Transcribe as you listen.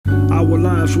Our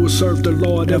lives will serve the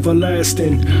Lord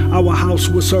everlasting. Our house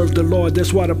will serve the Lord,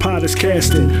 that's why the pot is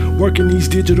casting. Working these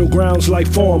digital grounds like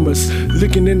farmers,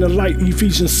 looking in the light,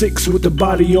 Ephesians 6 with the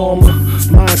body armor.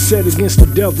 Mindset against the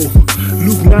devil.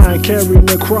 Luke 9 carrying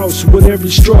the cross with every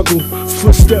struggle.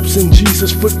 Footsteps in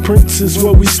Jesus' footprints is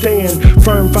where we stand.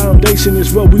 Firm foundation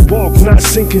is where we walk, not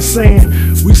sinking sand.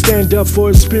 We stand up for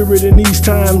his spirit in these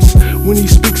times. When he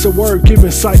speaks a word,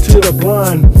 giving sight to the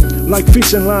blind. Like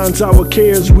fishing lines, our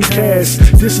cares we cast.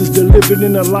 This is the Living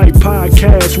in the Light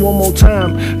podcast. One more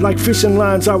time. Like fishing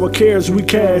lines, our cares we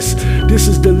cast. This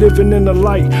is the Living in the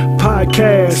Light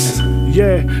podcast.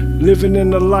 Yeah, Living in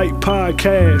the Light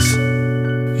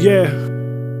podcast. Yeah.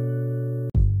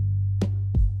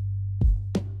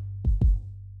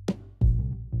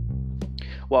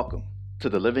 Welcome to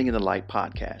the Living in the Light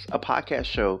podcast, a podcast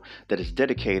show that is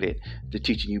dedicated to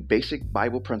teaching you basic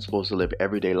Bible principles to live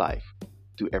everyday life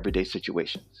through everyday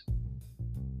situations.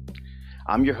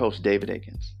 I'm your host, David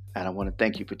Akins, and I want to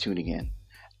thank you for tuning in,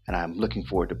 and I'm looking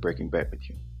forward to breaking bread with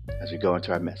you as we go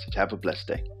into our message. Have a blessed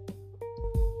day.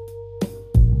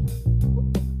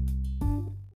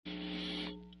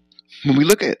 When we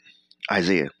look at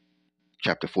Isaiah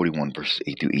chapter 41, verses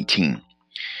 8 through 18,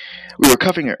 we were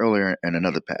covering it earlier in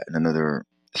another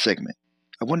segment.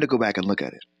 I wanted to go back and look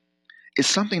at it. It's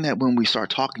something that when we start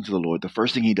talking to the Lord, the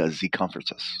first thing he does is he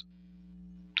comforts us.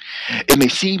 It may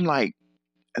seem like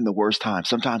in the worst times,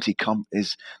 sometimes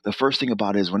the first thing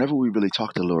about it is whenever we really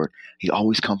talk to the Lord, he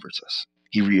always comforts us.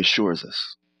 He reassures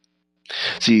us.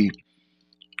 See,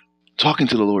 talking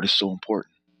to the Lord is so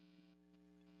important.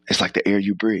 It's like the air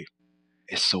you breathe.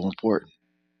 It's so important.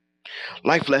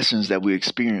 Life lessons that we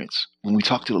experience when we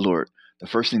talk to the Lord, the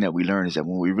first thing that we learn is that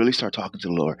when we really start talking to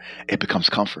the Lord, it becomes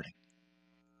comforting.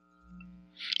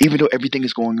 Even though everything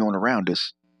is going on around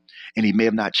us, and he may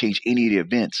have not changed any of the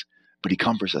events, but he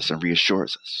comforts us and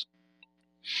reassures us.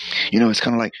 You know, it's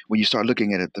kind of like when you start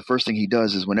looking at it, the first thing he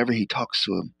does is whenever he talks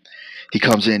to him, he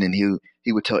comes in and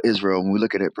he would tell Israel, when we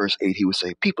look at it, verse 8, he would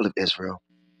say, "People of Israel,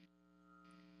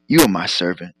 you are my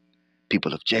servant,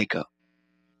 people of Jacob.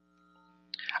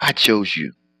 I chose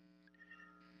you.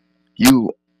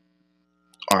 You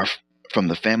are from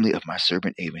the family of my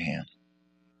servant Abraham.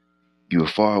 You were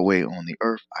far away on the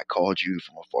earth. I called you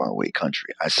from a faraway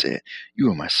country. I said, you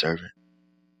are my servant.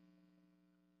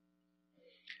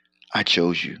 I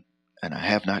chose you, and I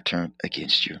have not turned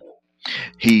against you."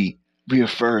 He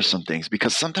reaffirms some things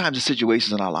because sometimes in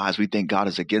situations in our lives, we think God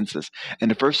is against us. And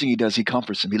the first thing he does, he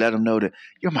comforts him. He let him know that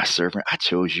you're my servant. I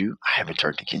chose you. I haven't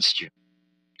turned against you.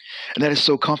 And that is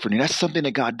so comforting. That's something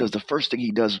that God does. The first thing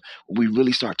he does when we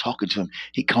really start talking to him,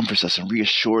 he comforts us and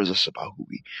reassures us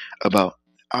about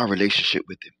our relationship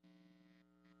with him.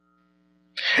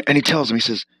 And he tells him, he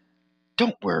says,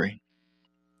 don't worry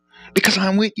because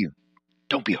I'm with you.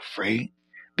 Don't be afraid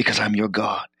because I'm your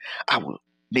God. I will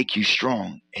make you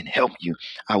strong and help you.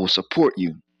 I will support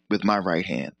you with my right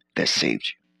hand that saved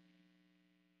you.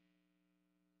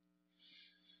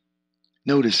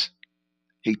 Notice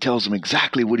he tells him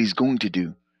exactly what he's going to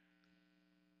do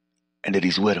and that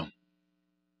he's with him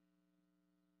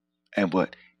and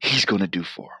what he's going to do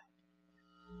for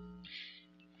him.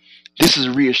 This is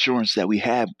a reassurance that we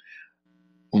have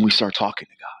when we start talking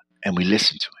to God and we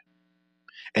listen to him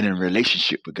and in a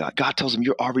relationship with God. God tells him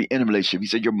you're already in a relationship. He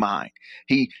said, you're mine.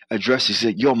 He addresses, he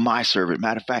said, you're my servant.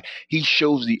 Matter of fact, he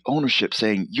shows the ownership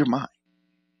saying, you're mine.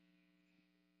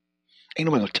 Ain't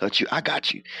nobody gonna touch you. I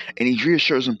got you. And he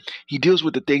reassures him. He deals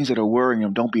with the things that are worrying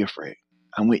him. Don't be afraid.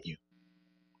 I'm with you.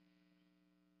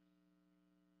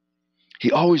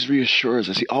 He always reassures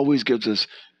us. He always gives us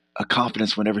a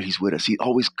confidence whenever he's with us. He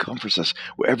always comforts us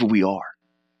wherever we are.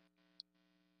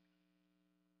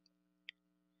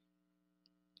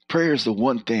 Prayer is the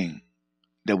one thing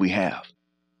that we have.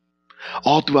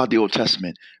 All throughout the Old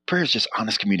Testament, prayer is just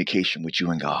honest communication with you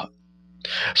and God.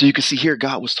 So you can see here,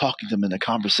 God was talking to them in a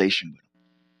conversation with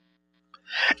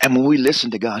him. And when we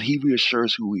listen to God, he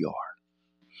reassures who we are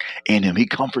in him. He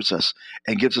comforts us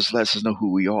and gives us lessons know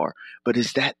who we are. But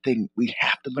it's that thing we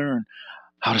have to learn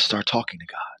how to start talking to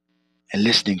God and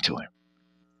listening to him.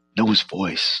 Know his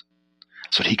voice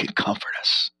so that he can comfort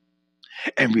us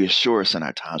and reassure us in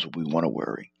our times when we want to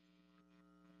worry.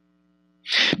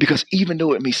 Because even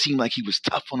though it may seem like he was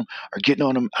tough on him or getting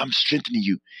on him, I'm strengthening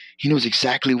you. He knows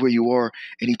exactly where you are,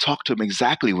 and he talked to him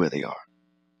exactly where they are.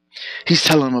 He's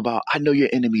telling them about, I know your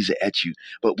enemies are at you,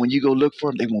 but when you go look for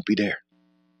them, they won't be there.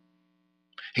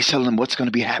 He's telling them what's going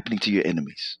to be happening to your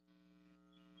enemies.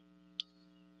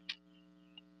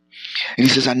 And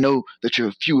he says, I know that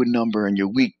you're few in number and you're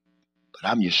weak, but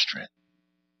I'm your strength.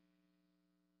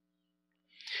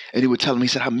 And he would tell him, he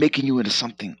said, I'm making you into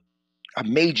something. I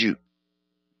made you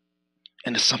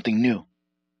into something new.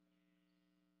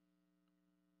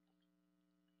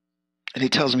 And he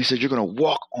tells him, he says, you're going to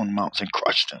walk on mountains and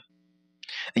crush them.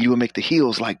 And you will make the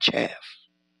hills like chaff.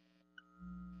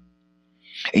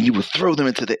 And you will throw them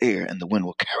into the air, and the wind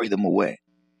will carry them away.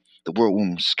 The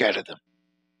whirlwind will scatter them.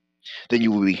 Then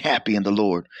you will be happy in the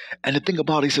Lord. And the thing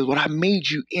about it, he says, what I made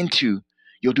you into,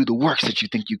 you'll do the works that you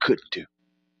think you couldn't do.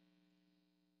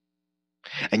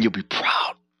 And you'll be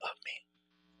proud of me.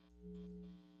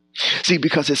 See,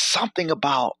 because it's something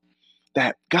about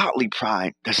that godly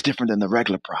pride that's different than the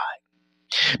regular pride.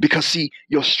 Because see,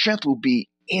 your strength will be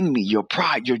in me, your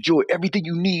pride, your joy, everything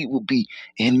you need will be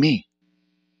in me.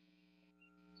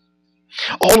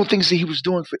 All the things that he was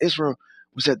doing for Israel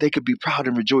was that they could be proud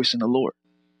and rejoice in the Lord.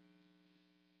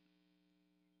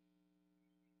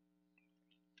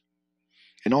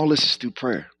 And all this is through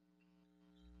prayer.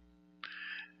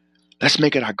 Let's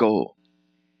make it our goal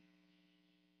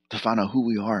to find out who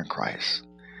we are in Christ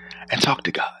and talk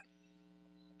to God.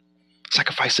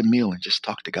 Sacrifice a meal and just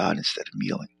talk to God instead of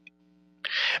mealing.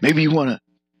 Maybe you want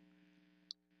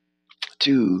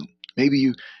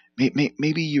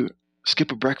maybe you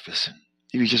skip a breakfast and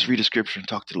maybe just read a scripture and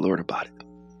talk to the Lord about it.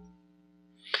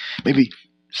 Maybe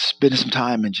spend some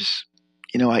time and just,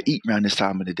 I eat around this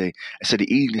time of the day. Instead of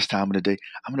eating this time of the day,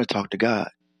 I'm going to talk to God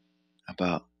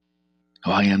about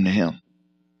who I am to him.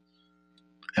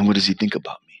 And what does he think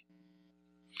about me?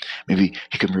 Maybe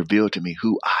he can reveal to me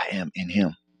who I am in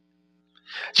him.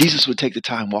 Jesus would take the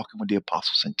time walking with the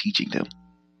apostles and teaching them.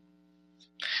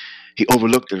 He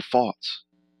overlooked their faults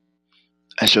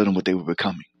and showed them what they were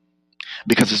becoming.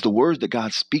 Because it's the words that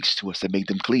God speaks to us that make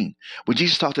them clean. When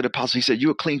Jesus talked to the apostles, he said, you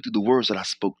are clean through the words that I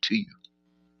spoke to you,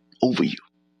 over you.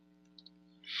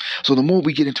 So the more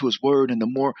we get into his word and the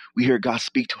more we hear God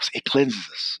speak to us, it cleanses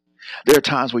us. There are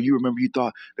times where you remember you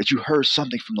thought that you heard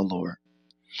something from the Lord.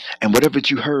 And whatever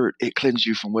you heard, it cleansed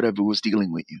you from whatever was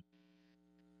dealing with you.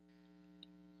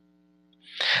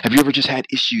 Have you ever just had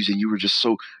issues and you were just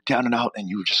so down and out and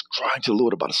you were just crying to the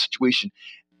Lord about a situation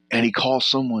and he called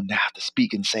someone to have to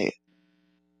speak and say it?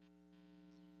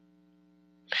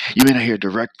 You may not hear a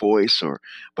direct voice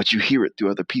but you hear it through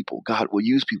other people. God will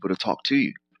use people to talk to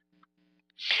you.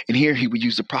 And here he would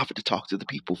use the prophet to talk to the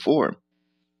people for him.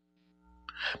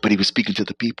 But he was speaking to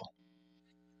the people.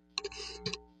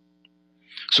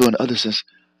 So in other sense,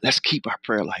 let's keep our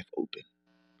prayer life open.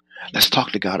 Let's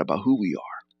talk to God about who we are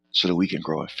so that we can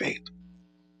grow in faith.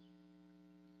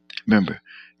 Remember,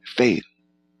 faith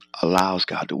allows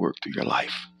God to work through your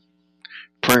life.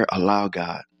 Prayer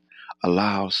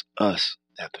allows us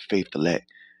to have the faith to let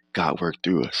God work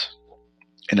through us.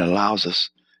 And allows us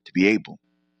to be able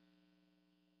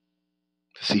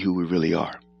to see who we really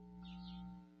are.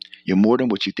 You're more than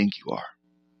what you think you are.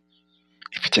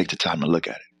 If you take the time to look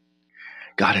at it.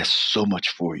 God has so much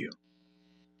for you.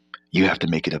 You have to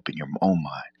make it up in your own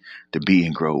mind to be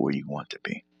and grow where you want to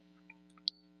be.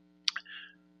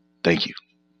 Thank you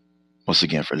once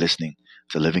again for listening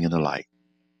to Living in the Light.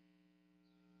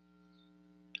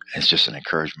 It's just an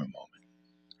encouragement moment.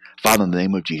 Father, in the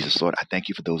name of Jesus, Lord, I thank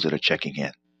you for those that are checking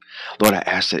in. Lord, I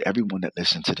ask that everyone that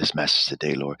listens to this message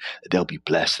today, Lord, that they'll be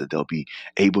blessed, that they'll be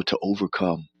able to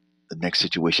overcome the next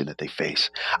situation that they face.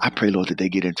 I pray, Lord, that they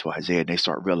get into Isaiah and they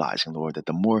start realizing, Lord, that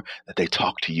the more that they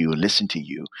talk to you and listen to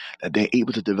you, that they're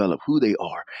able to develop who they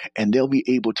are and they'll be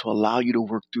able to allow you to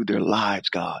work through their lives,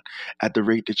 God, at the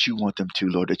rate that you want them to,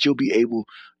 Lord, that you'll be able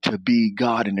to be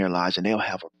God in their lives and they'll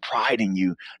have a pride in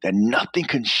you that nothing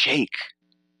can shake.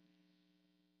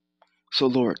 So,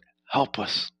 Lord, help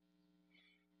us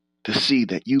to see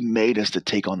that you made us to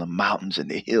take on the mountains and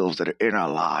the hills that are in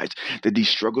our lives, that these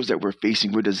struggles that we're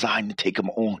facing, we're designed to take them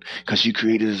on because you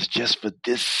created us just for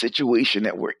this situation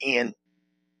that we're in.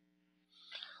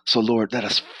 So, Lord, let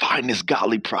us find this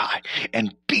godly pride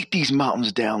and beat these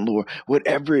mountains down, Lord,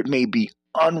 whatever it may be,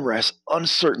 unrest,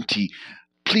 uncertainty,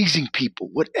 pleasing people,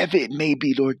 whatever it may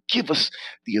be, Lord, give us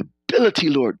the ability,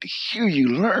 Lord, to hear you,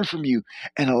 learn from you,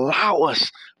 and allow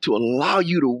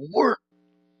you to work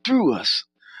through us.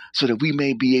 So that we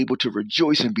may be able to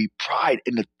rejoice and be pride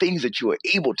in the things that you are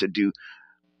able to do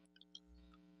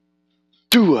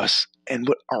through us and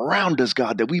what around us,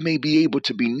 God, that we may be able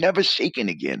to be never shaken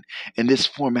again in this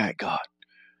format, God.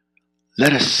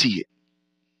 Let us see it.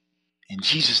 In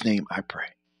Jesus' name I pray.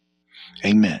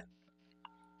 Amen.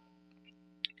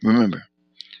 Remember,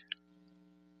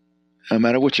 no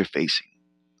matter what you're facing,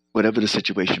 whatever the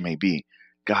situation may be,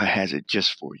 God has it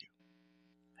just for you.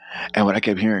 And what I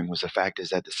kept hearing was the fact is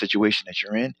that the situation that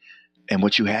you're in and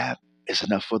what you have is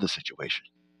enough for the situation.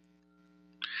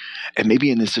 And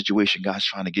maybe in this situation, God's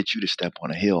trying to get you to step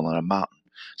on a hill, on a mountain,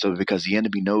 So because the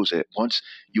enemy knows that once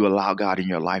you allow God in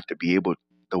your life to be able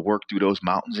to work through those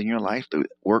mountains in your life, to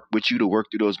work with you to work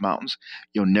through those mountains,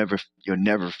 you'll never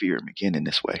fear him again in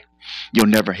this way. He'll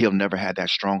never have that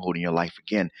stronghold in your life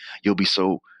again. You'll be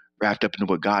so wrapped up into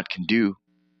what God can do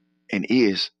and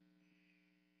is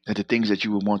that the things that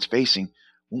you were once facing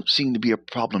won't seem to be a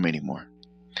problem anymore.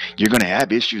 You're going to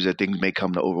have issues that things may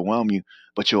come to overwhelm you,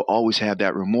 but you'll always have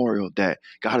that memorial that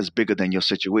God is bigger than your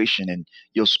situation, and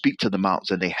you'll speak to the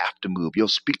mountains and they have to move. You'll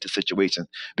speak to situations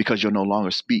because you'll no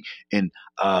longer speak in,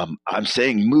 I'm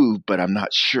saying move, but I'm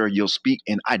not sure. You'll speak,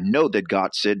 and I know that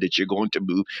God said that you're going to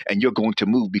move, and you're going to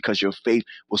move because your faith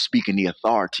will speak in the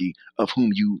authority of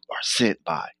whom you are sent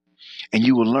by, and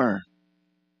you will learn.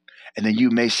 And then you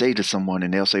may say to someone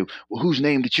and they'll say, well, whose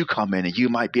name did you come in? And you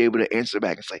might be able to answer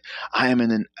back and say, I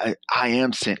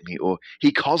am sent me, or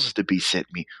he causes to be sent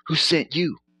me. Who sent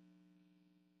you?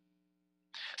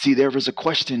 See, there is a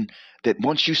question that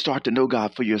once you start to know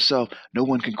God for yourself, no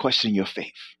one can question your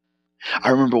faith.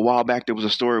 I remember a while back, there was a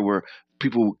story where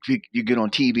people, you get on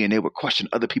TV and they would question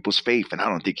other people's faith. And I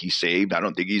don't think he's saved. I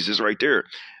don't think he's just right there.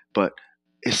 But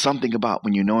it's something about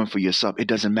when you know him for yourself, it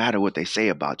doesn't matter what they say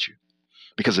about you.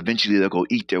 Because eventually they'll go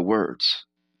eat their words.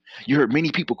 You heard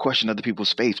many people question other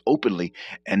people's faith openly,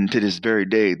 and to this very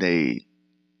day, they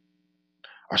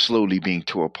are slowly being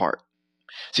torn apart.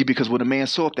 See, because what a man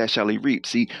soweth, that shall he reap.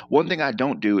 See, one thing I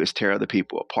don't do is tear other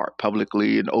people apart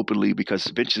publicly and openly, because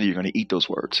eventually you're going to eat those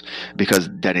words, because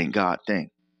that ain't God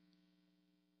thing.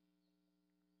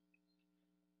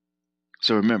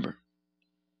 So remember,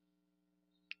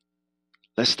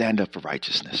 let's stand up for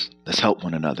righteousness. Let's help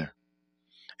one another.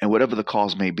 And whatever the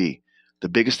cause may be, the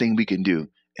biggest thing we can do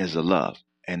is to love.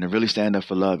 And to really stand up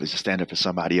for love is to stand up for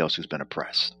somebody else who's been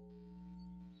oppressed.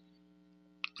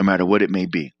 No matter what it may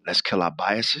be, let's kill our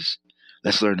biases.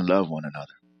 Let's learn to love one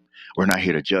another. We're not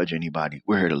here to judge anybody.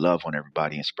 We're here to love on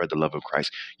everybody and spread the love of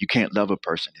Christ. You can't love a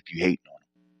person if you hate on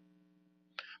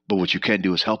them. But what you can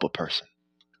do is help a person.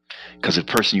 Because the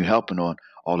person you're helping on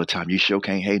all the time, you sure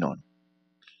can't hate on them.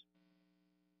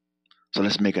 So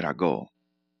let's make it our goal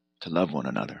to love one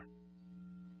another.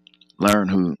 Learn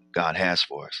who God has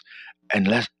for us. And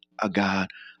let's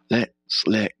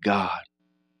let God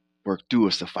work through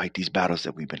us to fight these battles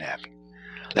that we've been having.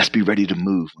 Let's be ready to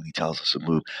move when he tells us to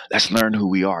move. Let's learn who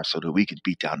we are so that we can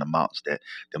beat down the mountains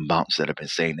that have been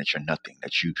saying that you're nothing,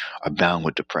 that you are bound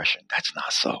with depression. That's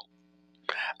not so.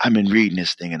 I've been reading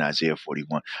this thing in Isaiah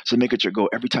 41. So make it your goal.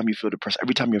 Every time you feel depressed,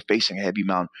 every time you're facing a heavy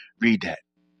mountain, read that.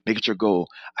 Make it your goal.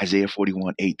 Isaiah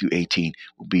 41, 8 through 18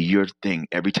 will be your thing.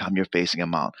 Every time you're facing a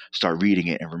mountain, start reading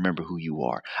it and remember who you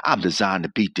are. I'm designed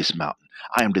to beat this mountain.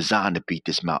 I am designed to beat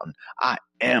this mountain. I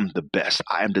am the best.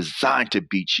 I am designed to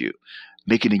beat you.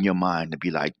 Make it in your mind to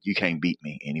be like, you can't beat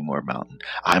me anymore, mountain.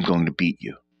 I'm going to beat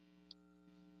you.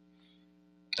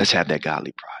 Let's have that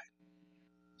godly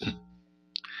pride.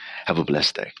 Have a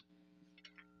blessed day.